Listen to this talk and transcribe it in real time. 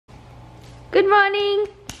Good morning.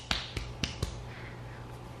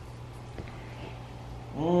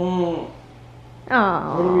 Oh.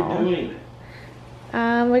 Aww. What are we doing?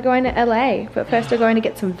 We're going to LA, but first we're going to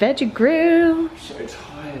get some veggie grill. I'm so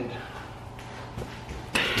tired.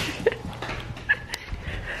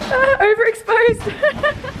 Overexposed.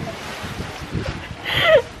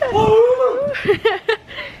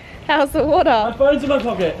 How's the water? My phone's in my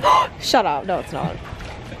pocket. Shut up. No, it's not.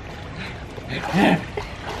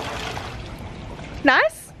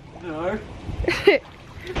 Nice? No.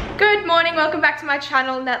 Good morning, welcome back to my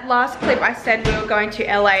channel. In that last clip I said we were going to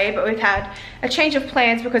LA, but we've had a change of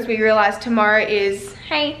plans because we realized tomorrow is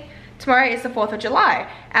the 4th of July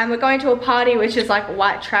and we're going to a party which is like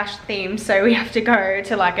white trash themed, so we have to go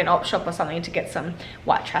to like an op shop or something to get some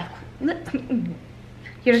white trash.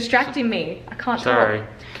 You're distracting me. I can't Sorry.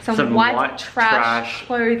 talk. Some white trash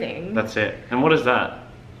clothing. That's it. And what is that?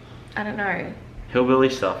 I don't know. Hillbilly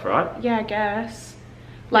stuff, right? Yeah, I guess.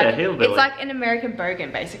 Like, yeah, hillbilly. It's like an American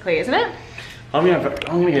bogan basically, isn't it? I'm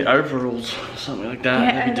gonna get overalls or something like that.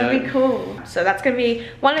 Yeah, that'd be cool. So that's gonna be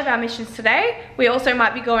one of our missions today. We also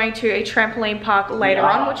might be going to a trampoline park later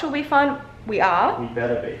on, which will be fun. We are. We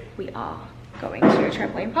better be. We are going to a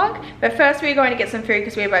trampoline park. But first we're going to get some food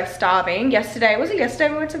because we're both starving. Yesterday, was it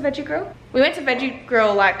yesterday we went to Veggie Grill? We went to Veggie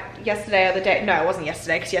Grill like yesterday or the day. No, it wasn't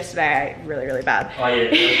yesterday because yesterday I ate really bad. Oh yeah,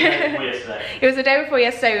 it was the day before yesterday. It was the day before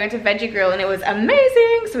yesterday we went to Veggie Grill and it was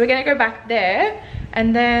amazing. So we're gonna go back there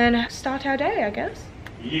and then start our day, I guess.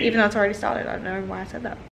 Yeah. Even though it's already started, I don't know why I said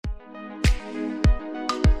that.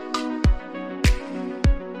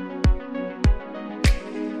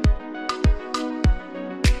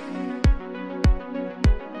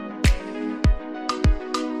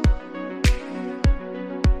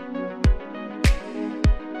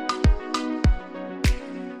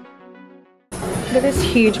 Look at this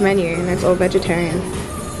huge menu and it's all vegetarian.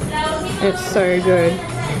 It's so good. I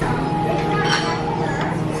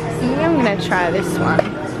think I'm gonna try this one.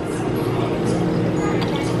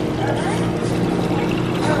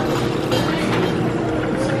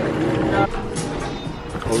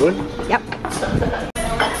 All good? Yep.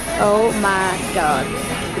 Oh my god.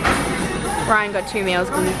 Ryan got 2 meals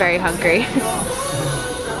because he's very hungry.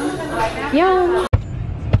 Yum!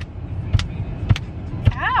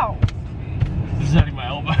 Ow! This is hurting my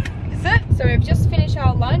elbow. Is it? So we've just finished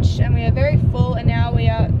our lunch and we are very full and now we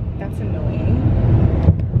are... That's annoying.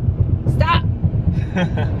 Stop!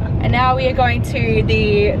 And now we are going to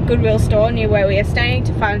the Goodwill store near where we are staying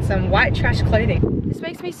to find some white trash clothing. This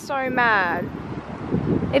makes me so mad.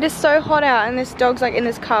 It is so hot out and this dog's like in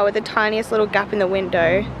this car with the tiniest little gap in the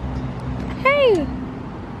window. Hey!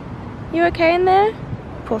 You okay in there?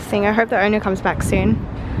 Poor thing, I hope the owner comes back soon.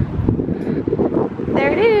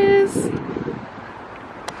 There it is!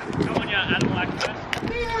 Come on, yeah, animal activist.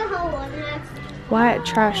 White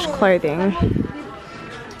trash clothing.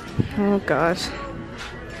 Oh god.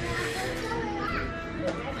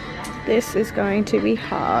 This is going to be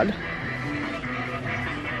hard.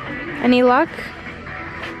 Any luck?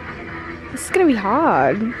 This is gonna be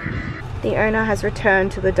hard. The owner has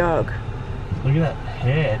returned to the dog. Look at that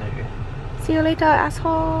hair, dude. See you later,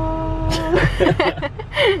 asshole.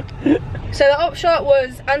 So the op shot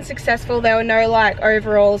was unsuccessful. There were no like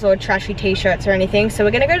overalls or trashy t-shirts or anything. So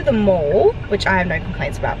we're gonna go to the mall, which I have no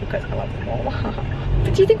complaints about because I love the mall.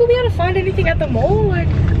 But do you think we'll be able to find anything at the mall? Like,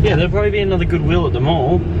 yeah, there'll probably be another Goodwill at the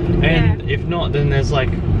mall. And if not, then there's like...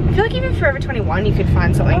 I feel like even Forever 21 you could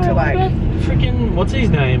find something to like... Freaking, what's his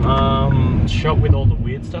name? Shop with all the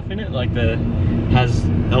weird stuff in it. Like has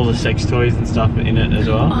all the sex toys and stuff in it as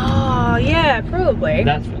well. Oh, yeah, probably.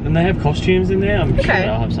 And they have costumes in there. I'm sure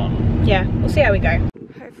they'll have some. Yeah, we'll see how we go.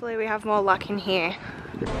 Hopefully we have more luck in here.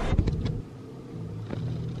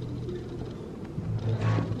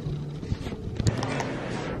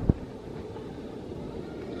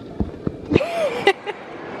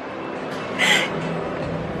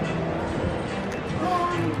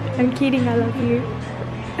 I'm kidding, I love you.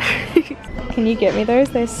 Can you get me those?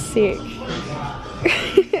 They're sick.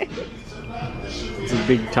 It's a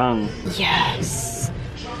big tongue. Yes.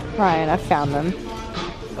 Ryan, I found them.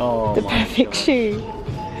 Oh, the perfect shoe.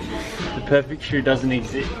 The perfect shoe doesn't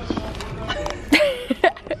exist.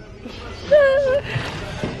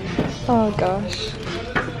 Oh gosh.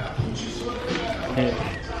 Yeah.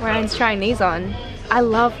 Ryan's trying these on. I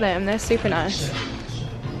love them, they're super nice.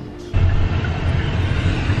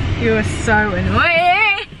 You are so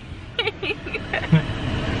annoying.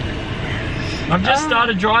 I've just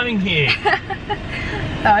started driving here.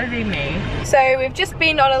 That would be me. So we've just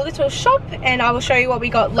been on a little shop and I will show you what we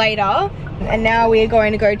got later. And now we are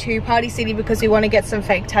going to go to Party City because we want to get some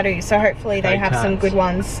fake tattoos. So hopefully they have some good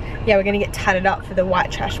ones. Yeah, we're going to get tatted up for the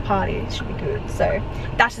white trash party. It should be good. So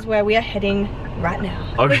that is where we are heading right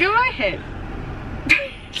now. Okay. Look at my head.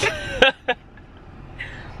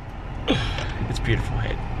 It's a beautiful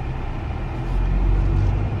head.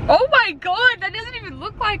 Oh my god, that doesn't even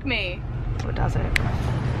look like me. Or does it?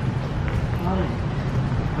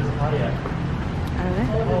 Where's the party at? I don't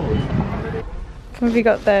know. What have you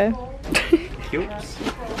got there? Oops.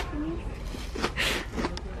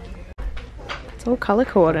 It's all color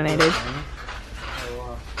coordinated.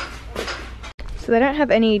 So they don't have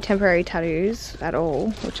any temporary tattoos at all,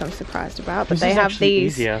 which I'm surprised about, but they have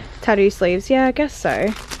these tattoo sleeves. Yeah, I guess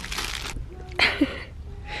so.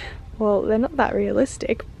 Well, they're not that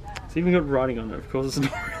realistic. It's even got writing on it, of course it's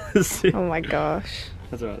not realistic. Oh my gosh.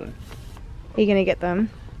 That's alright though. Are you gonna get them?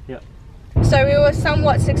 Yep. So we were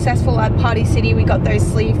somewhat successful at Party City. We got those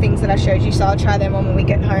sleeve things that I showed you, so I'll try them on when we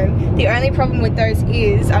get home. The only problem with those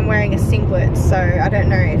is I'm wearing a singlet, so I don't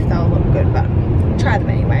know if they'll look good, but I'll try them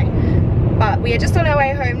anyway. But we are just on our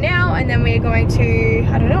way home now, and then we are going to,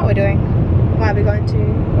 I don't know what we're doing. Why are we going to,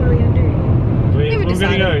 what are we going to do? We're going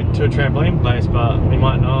to go to a trampoline place, but we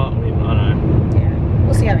might not, I don't know. Yeah,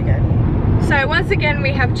 we'll see how we go. So once again,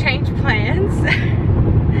 we have changed plans.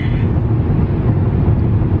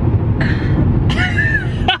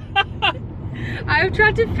 I've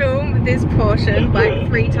tried to film this portion like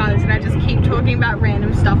 3 times and I just keep talking about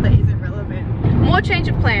random stuff that isn't relevant. More change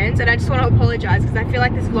of plans, and I just want to apologize because I feel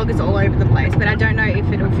like this vlog is all over the place, but I don't know if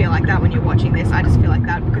it'll feel like that when you're watching this. I just feel like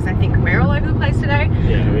that because I think we're all over the place today.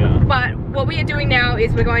 Yeah, we are. But what we are doing now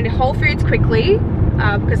is we're going to Whole Foods quickly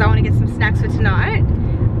because I want to get some snacks for tonight,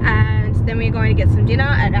 and then we're going to get some dinner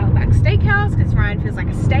at Outback Steakhouse because Ryan feels like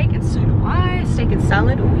a steak, and so do I. Steak and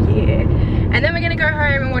salad, oh yeah. And then we're gonna go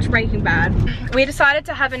home and watch Breaking Bad. We decided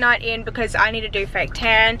to have a night in because I need to do fake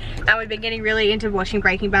tan, and we've been getting really into watching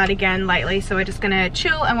Breaking Bad again lately, so we're just gonna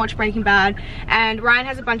chill and watch Breaking Bad. And Ryan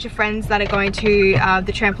has a bunch of friends that are going to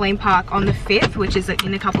the trampoline park on the 5th, which is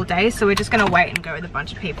in a couple of days, so we're just gonna wait and go with a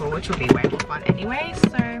bunch of people, which will be way more fun anyway,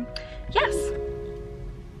 so yes.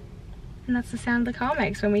 And that's the sound the car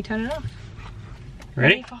makes when we turn it off.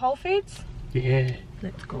 Ready? For Whole Foods? Yeah.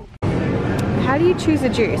 Let's go. How do you choose a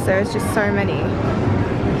juice? There's just so many.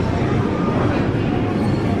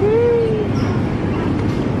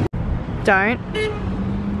 Don't.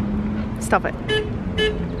 Stop it.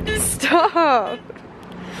 Stop.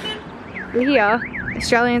 We're here.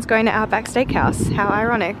 Australians going to Outback Steakhouse. How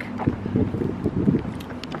ironic.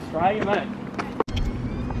 Try mate.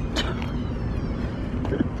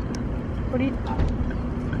 What are you...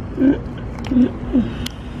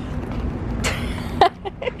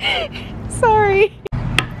 Sorry.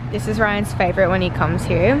 This is Ryan's favorite when he comes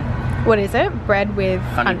here. What is it? Bread with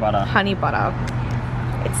honey butter. Honey butter.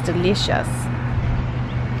 It's delicious.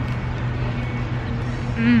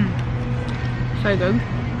 Mmm. So good.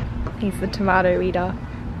 He's the tomato eater.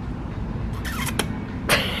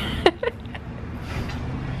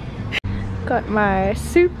 Got my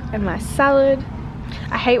soup and my salad.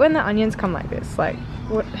 I hate when the onions come like this. Like,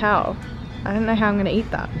 what? How? I don't know how I'm gonna eat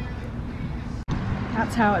that.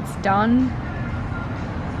 That's how it's done.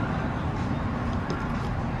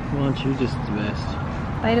 Why aren't you just the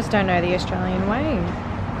best? They just don't know the Australian way.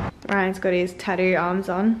 Ryan's got his tattoo arms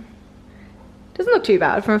on. Doesn't look too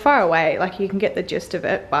bad from far away. Like, you can get the gist of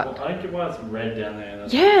it, but I don't get why it's red down there.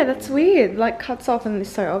 yeah, that's weird. Like, cuts off and it's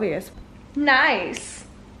so obvious. Nice.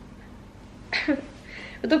 It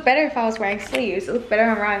would look better if I was wearing sleeves. It would look better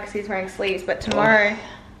on Ryan because he's wearing sleeves, but tomorrow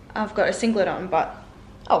I've got a singlet on, but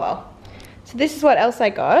oh well. So this is what else I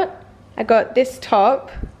got. I got this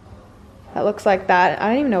top that looks like that. I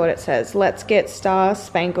don't even know what it says. Let's get Star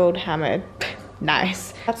Spangled Hammered.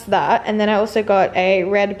 Nice. That's that. And then I also got a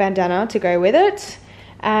red bandana to go with it.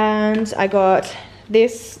 And I got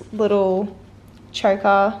this little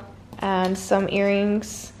choker and some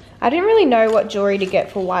earrings. I didn't really know what jewelry to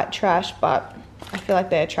get for white trash, but I feel like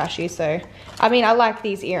they're trashy, so. I mean, I like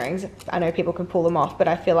these earrings. I know people can pull them off, but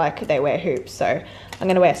I feel like they wear hoops, so I'm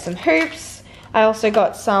gonna wear some hoops. I also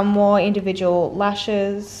got some more individual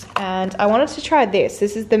lashes, and I wanted to try this.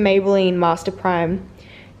 This is the Maybelline Master Prime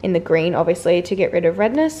in the green, obviously, to get rid of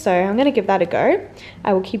redness, so I'm gonna give that a go.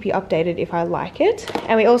 I will keep you updated if I like it.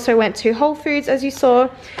 And we also went to Whole Foods, as you saw,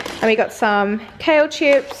 and we got some kale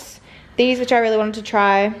chips. These, which I really wanted to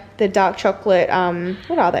try, the dark chocolate,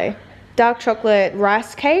 what are they? Dark chocolate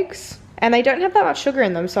rice cakes, and they don't have that much sugar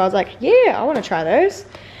in them, so I was like, yeah, I want to try those.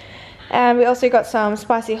 And we also got some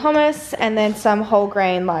spicy hummus and then some whole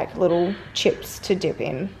grain like little chips to dip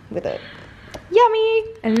in with it. Yummy!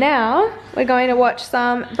 And now we're going to watch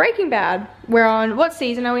some Breaking Bad. We're on, what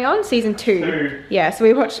season are we on? Season 2. Yeah, so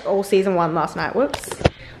we watched all season 1 last night. Whoops.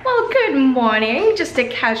 Well, good morning. Just a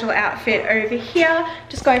casual outfit over here.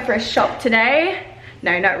 Just going for a shop today.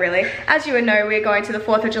 No, not really. As you would know, we're going to the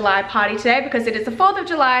 4th of July party today because it is the 4th of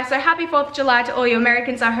July. So happy 4th of July to all you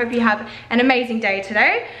Americans. I hope you have an amazing day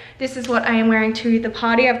today. This is what I am wearing to the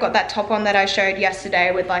party. I've got that top on that I showed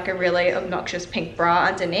yesterday with like a really obnoxious pink bra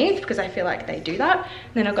underneath because I feel like they do that.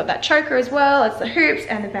 And then I've got that choker as well. It's the hoops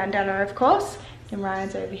and the bandana, of course. And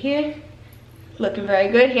Ryan's over here. Looking very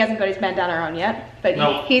good. He hasn't got his bandana on yet, but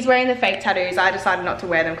nope. He's wearing the fake tattoos. I decided not to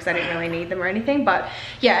wear them because I didn't really need them or anything, but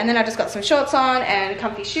yeah. And then I just got some shorts on and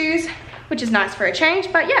comfy shoes, which is nice for a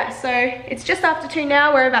change. But yeah, so it's just after 2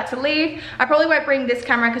 now. We're about to leave. I probably won't bring this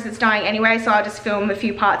camera because it's dying anyway, so I'll just film a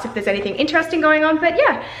few parts if there's anything interesting going on. But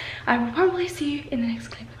yeah, I will probably see you in the next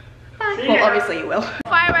clip. Bye. Well, obviously you will.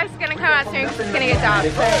 Fireworks are gonna come out soon because it's gonna get dark.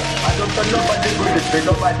 So.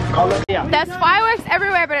 There's fireworks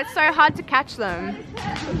everywhere, but it's so hard to catch them.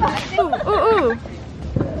 Ooh, ooh, ooh.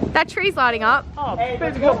 That tree's lighting up. Oh,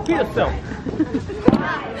 baby girl, Pete herself.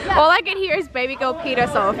 All I can hear is baby girl Pete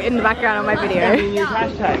herself in the background of my video.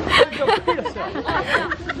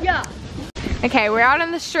 Okay, we're out on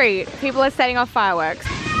the street. People are setting off fireworks.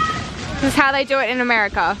 This is how they do it in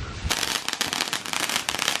America.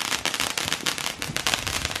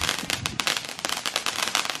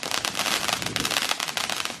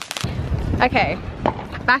 Okay,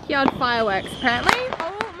 backyard fireworks apparently.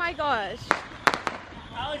 Oh my gosh.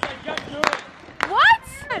 Alex, I jumped through it. What?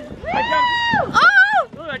 I jumped. Oh!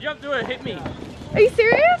 Look, I jumped through it, it hit me. Are you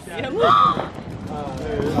serious? Yeah, look.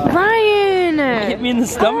 Ryan! It hit me in the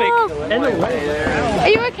stomach. Oh. And the way. Are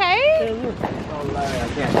you okay?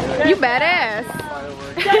 You badass.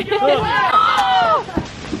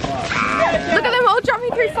 Look at them all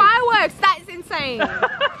jumping through fireworks. That's insane.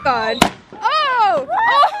 God. Oh!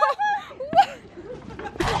 Oh!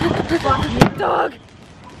 Dog.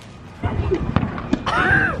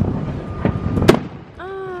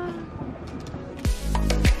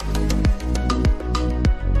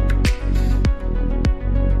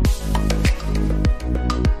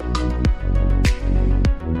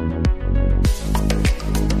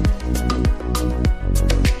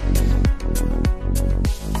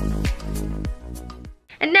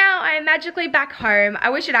 And now I am magically back home.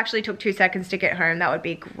 I wish it actually took 2 seconds to get home. That would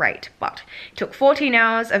be great. But it took 14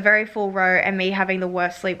 hours, a very full row, and me having the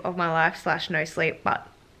worst sleep of my life / no sleep. But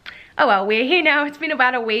oh well, we're here now. It's been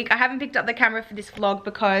about a week. I haven't picked up the camera for this vlog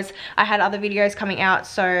because I had other videos coming out,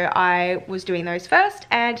 so I was doing those first.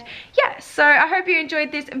 And yeah, so I hope you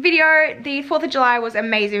enjoyed this video. The 4th of July was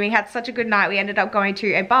amazing. We had such a good night. We ended up going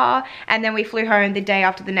to a bar and then we flew home the day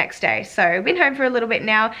after the next day. So I've been home for a little bit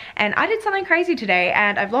now and I did something crazy today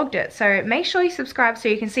and I vlogged it. So make sure you subscribe so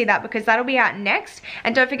you can see that because that'll be out next.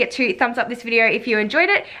 And don't forget to thumbs up this video if you enjoyed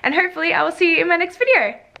it, and hopefully I will see you in my next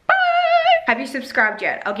video. Have you subscribed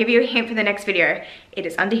yet? I'll give you a hint for the next video. It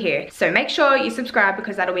is under here. So make sure you subscribe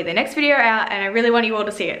because that'll be the next video out and I really want you all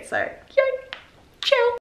to see it. So, yay! Chill!